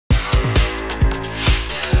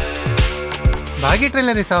Baaghi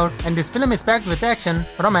trailer is out and this film is packed with action,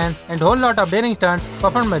 romance and whole lot of daring stunts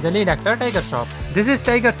performed by the lead actor Tiger Shroff. This is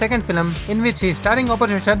Tiger's second film in which he is starring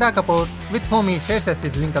opposite Shraddha Kapoor, with whom he shares a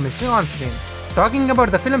sizzling chemistry on screen. Talking about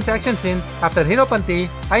the film's action scenes, after Heropanti,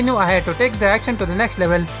 I knew I had to take the action to the next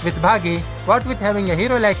level with Baaghi, what with having a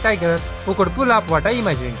hero like Tiger who could pull up what I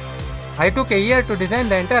imagined. I took a year to design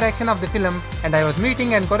the entire action of the film and I was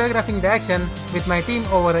meeting and choreographing the action with my team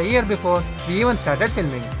over a year before we even started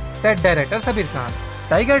filming, said director Sabir Khan.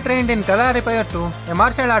 Tiger trained in Kalaripayattu, a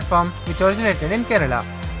martial art form which originated in Kerala.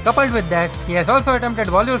 Coupled with that, he has also attempted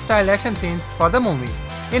Bollywood-style action scenes for the movie,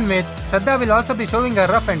 in which Shraddha will also be showing her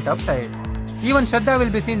rough and tough side. Even Shraddha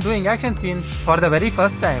will be seen doing action scenes for the very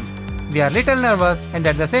first time. We are little nervous and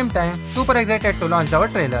at the same time super excited to launch our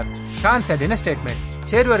trailer, Khan said in a statement.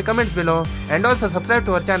 Share your comments below and also subscribe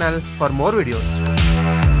to our channel for more videos.